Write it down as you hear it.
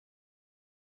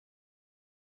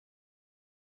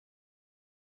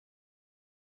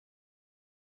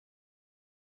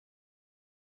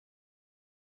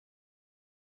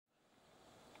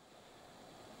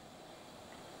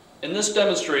In this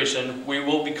demonstration, we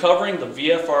will be covering the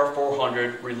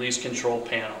VFR-400 release control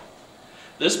panel.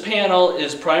 This panel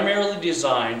is primarily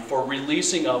designed for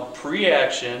releasing of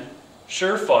pre-action,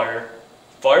 surefire,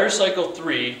 fire cycle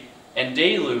 3, and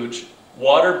deluge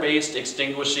water-based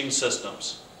extinguishing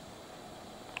systems.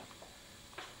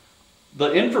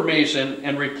 The information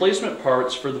and replacement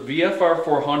parts for the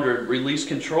VFR-400 release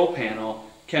control panel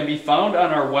can be found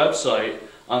on our website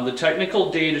on the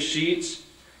technical data sheets,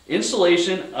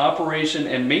 installation, operation,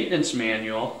 and maintenance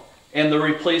manual, and the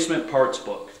replacement parts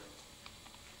book.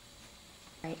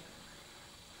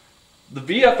 The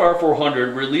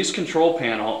VFR-400 release control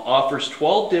panel offers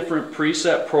 12 different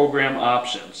preset program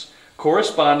options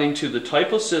corresponding to the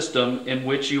type of system in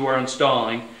which you are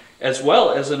installing, as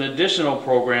well as an additional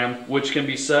program which can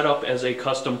be set up as a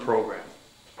custom program.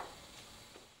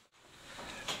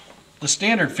 The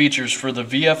standard features for the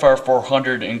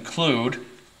VFR-400 include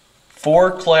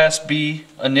 4 Class B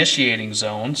initiating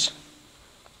zones,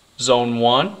 Zone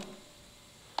 1,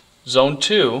 Zone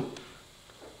 2,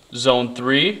 Zone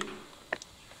 3,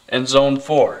 and Zone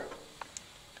 4.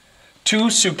 2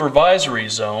 supervisory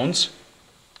zones,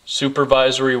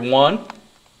 Supervisory 1,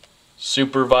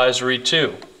 Supervisory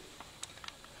 2.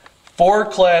 4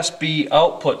 Class B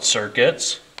output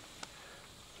circuits,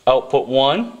 Output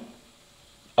 1,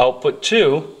 Output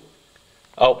 2,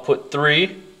 Output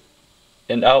 3,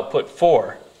 and Output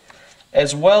 4,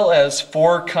 as well as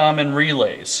 4 common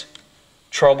relays,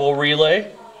 Trouble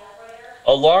Relay,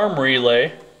 Alarm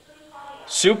Relay,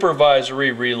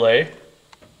 Supervisory Relay,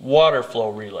 Water Flow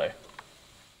Relay.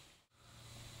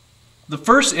 The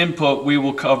first input we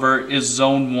will cover is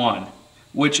Zone 1,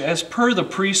 which, as per the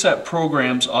preset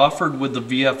programs offered with the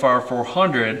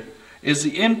VFR-400, is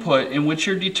the input in which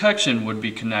your detection would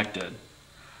be connected.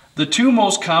 The 2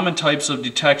 most common types of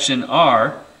detection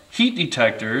are heat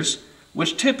detectors,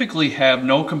 which typically have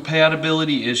no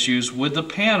compatibility issues with the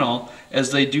panel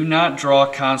as they do not draw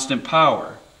constant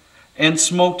power, and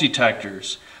smoke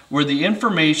detectors, where the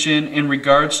information in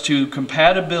regards to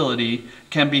compatibility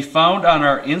can be found on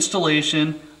our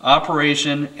installation,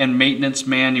 operation, and maintenance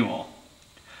manual.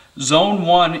 Zone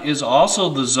 1 is also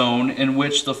the zone in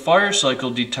which the fire cycle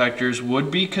detectors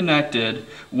would be connected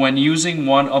when using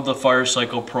one of the fire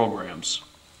cycle programs.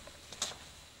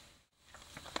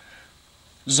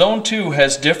 Zone 2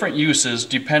 has different uses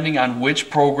depending on which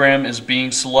program is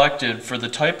being selected for the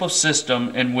type of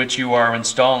system in which you are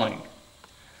installing.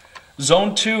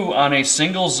 Zone 2 on a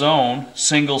single zone,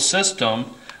 single system,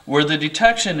 where the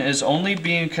detection is only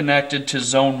being connected to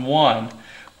Zone 1,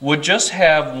 would just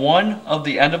have one of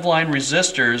the end-of-line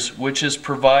resistors, which is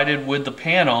provided with the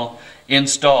panel,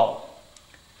 installed.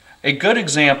 A good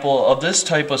example of this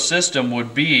type of system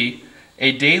would be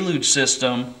a deluge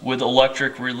system with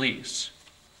electric release.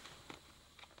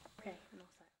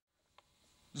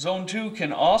 Zone 2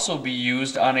 can also be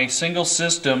used on a single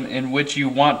system in which you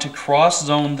want to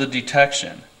cross-zone the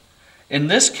detection. In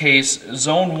this case,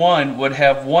 Zone 1 would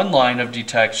have one line of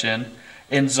detection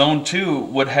and Zone 2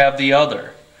 would have the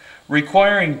other,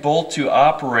 requiring both to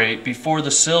operate before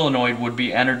the solenoid would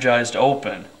be energized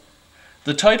open.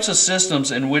 The types of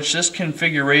systems in which this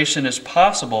configuration is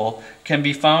possible can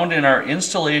be found in our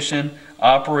installation,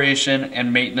 operation,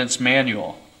 and maintenance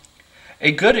manual.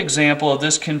 A good example of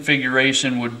this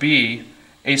configuration would be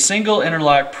a single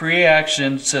interlock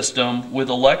pre-action system with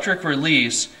electric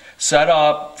release set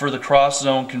up for the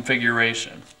cross-zone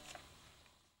configuration.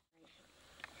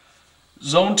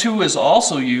 Zone 2 is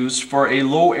also used for a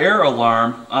low air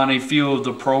alarm on a few of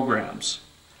the programs.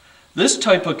 This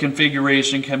type of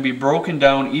configuration can be broken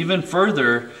down even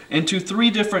further into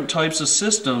 3 different types of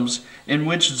systems in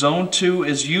which Zone 2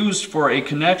 is used for a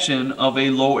connection of a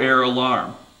low air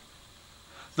alarm.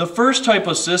 The first type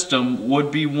of system would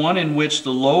be one in which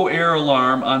the low air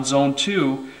alarm on Zone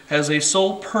 2 has a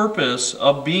sole purpose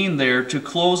of being there to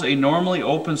close a normally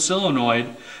open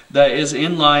solenoid that is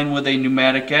in line with a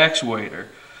pneumatic actuator,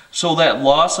 so that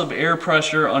loss of air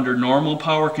pressure under normal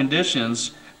power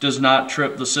conditions does not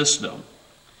trip the system.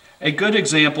 A good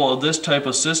example of this type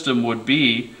of system would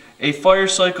be a Fire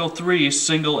Cycle 3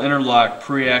 single interlock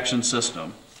pre-action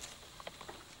system.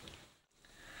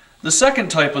 The second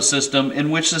type of system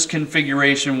in which this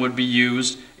configuration would be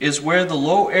used is where the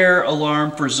low air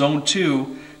alarm for Zone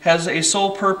 2 has a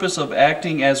sole purpose of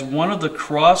acting as one of the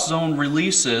cross-zone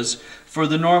releases for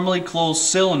the normally closed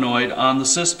solenoid on the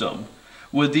system,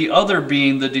 with the other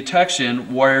being the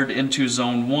detection wired into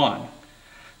Zone 1.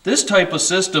 This type of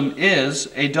system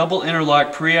is a double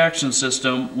interlock pre-action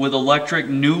system with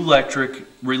new electric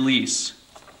release.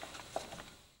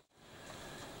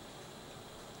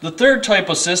 The third type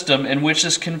of system in which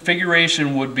this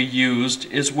configuration would be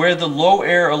used is where the low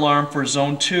air alarm for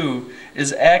Zone 2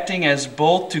 is acting as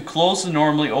both to close the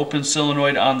normally open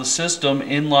solenoid on the system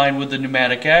in line with the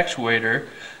pneumatic actuator,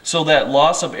 so that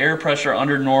loss of air pressure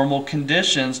under normal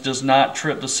conditions does not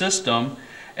trip the system,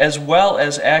 as well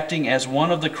as acting as one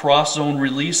of the cross-zone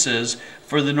releases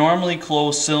for the normally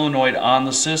closed solenoid on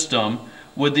the system,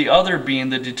 with the other being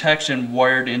the detection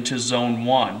wired into Zone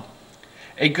 1.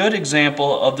 A good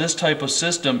example of this type of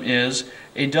system is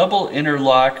a double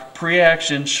interlock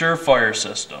pre-action surefire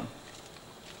system.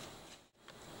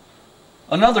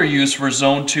 Another use for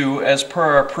Zone 2, as per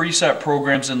our preset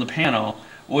programs in the panel,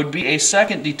 would be a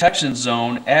second detection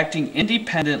zone acting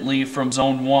independently from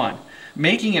Zone 1,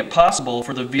 making it possible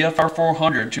for the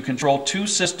VFR-400 to control two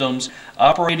systems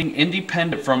operating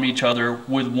independent from each other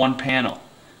with one panel.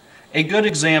 A good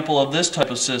example of this type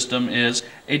of system is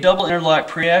a double interlock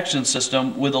pre-action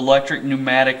system with electric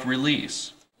pneumatic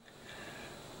release.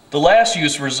 The last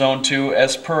use for Zone 2,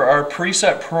 as per our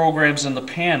preset programs in the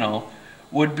panel,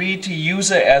 would be to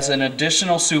use it as an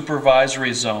additional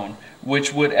supervisory zone,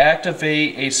 which would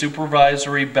activate a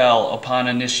supervisory bell upon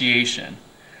initiation.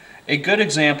 A good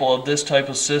example of this type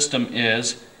of system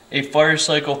is a Fire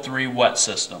Cycle 3 wet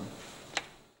system.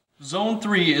 Zone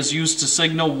 3 is used to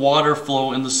signal water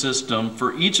flow in the system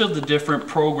for each of the different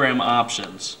program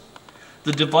options.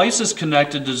 The devices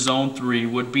connected to Zone 3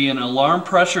 would be an alarm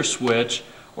pressure switch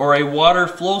or a water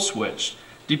flow switch,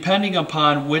 depending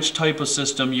upon which type of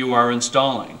system you are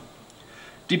installing.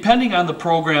 Depending on the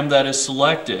program that is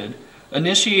selected,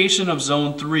 initiation of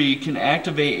Zone 3 can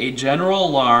activate a general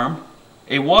alarm,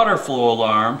 a water flow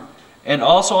alarm, and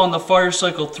also on the Fire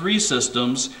Cycle 3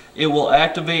 systems, it will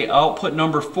activate output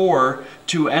number 4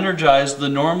 to energize the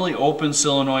normally open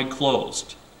solenoid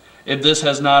closed, if this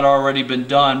has not already been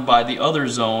done by the other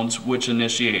zones which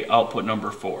initiate output number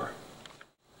 4.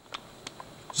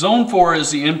 Zone 4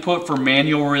 is the input for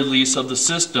manual release of the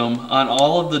system on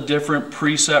all of the different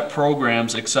preset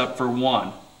programs except for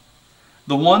one.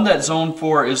 The one that Zone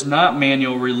 4 is not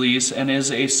manual release and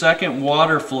is a second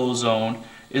water flow zone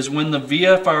is when the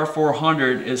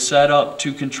VFR-400 is set up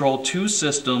to control two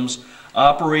systems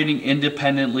operating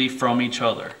independently from each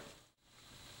other.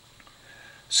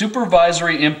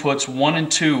 Supervisory inputs 1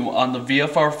 and 2 on the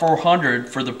VFR-400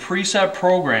 for the preset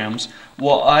programs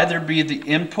will either be the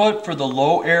input for the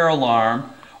low air alarm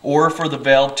or for the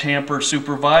valve tamper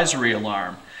supervisory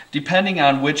alarm, depending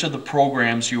on which of the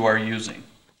programs you are using.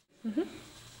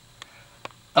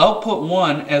 Output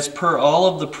 1, as per all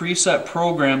of the preset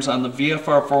programs on the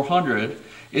VFR-400,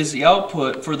 is the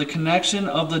output for the connection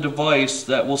of the device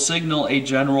that will signal a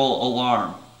general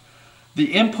alarm.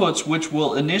 The inputs which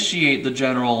will initiate the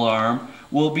general alarm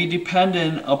will be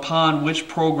dependent upon which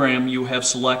program you have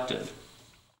selected.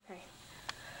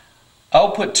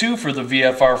 Output 2 for the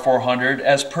VFR-400,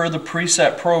 as per the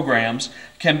preset programs,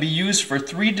 can be used for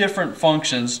 3 different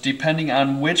functions depending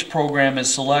on which program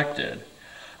is selected.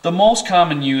 The most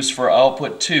common use for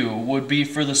output 2 would be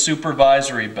for the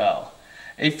supervisory bell.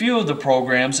 A few of the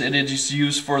programs it is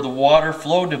used for the water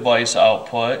flow device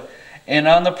output, and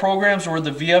on the programs where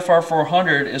the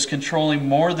VFR-400 is controlling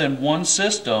more than one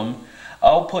system,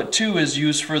 output 2 is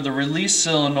used for the release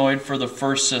solenoid for the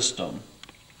first system.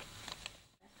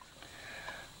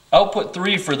 Output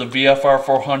 3 for the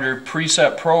VFR-400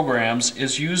 preset programs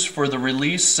is used for the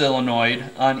release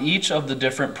solenoid on each of the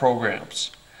different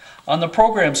programs. On the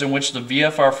programs in which the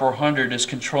VFR-400 is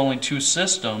controlling two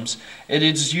systems, it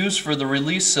is used for the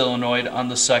release solenoid on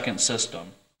the second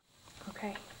system.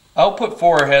 Output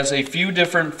 4 has a few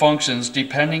different functions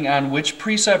depending on which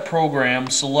preset program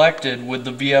selected with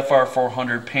the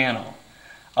VFR-400 panel.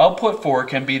 Output 4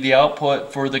 can be the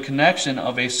output for the connection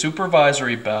of a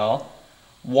supervisory bell,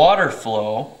 water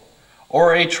flow,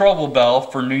 or a trouble bell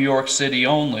for New York City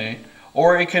only,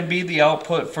 or it can be the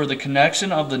output for the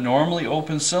connection of the normally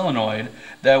open solenoid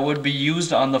that would be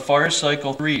used on the Fire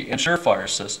Cycle 3 and surefire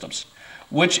systems.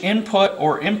 Which input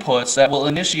or inputs that will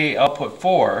initiate output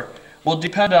 4 will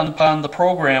depend upon the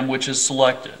program which is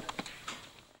selected.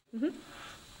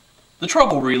 The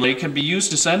trouble relay can be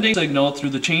used to send a signal through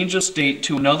the change of state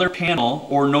to another panel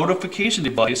or notification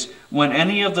device when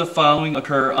any of the following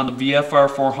occur on the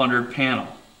VFR-400 panel.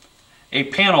 A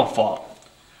panel fault,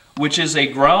 which is a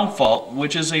ground fault,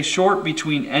 which is a short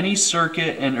between any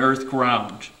circuit and earth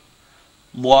ground.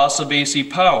 Loss of AC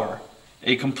power,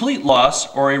 a complete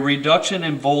loss or a reduction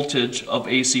in voltage of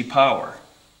AC power.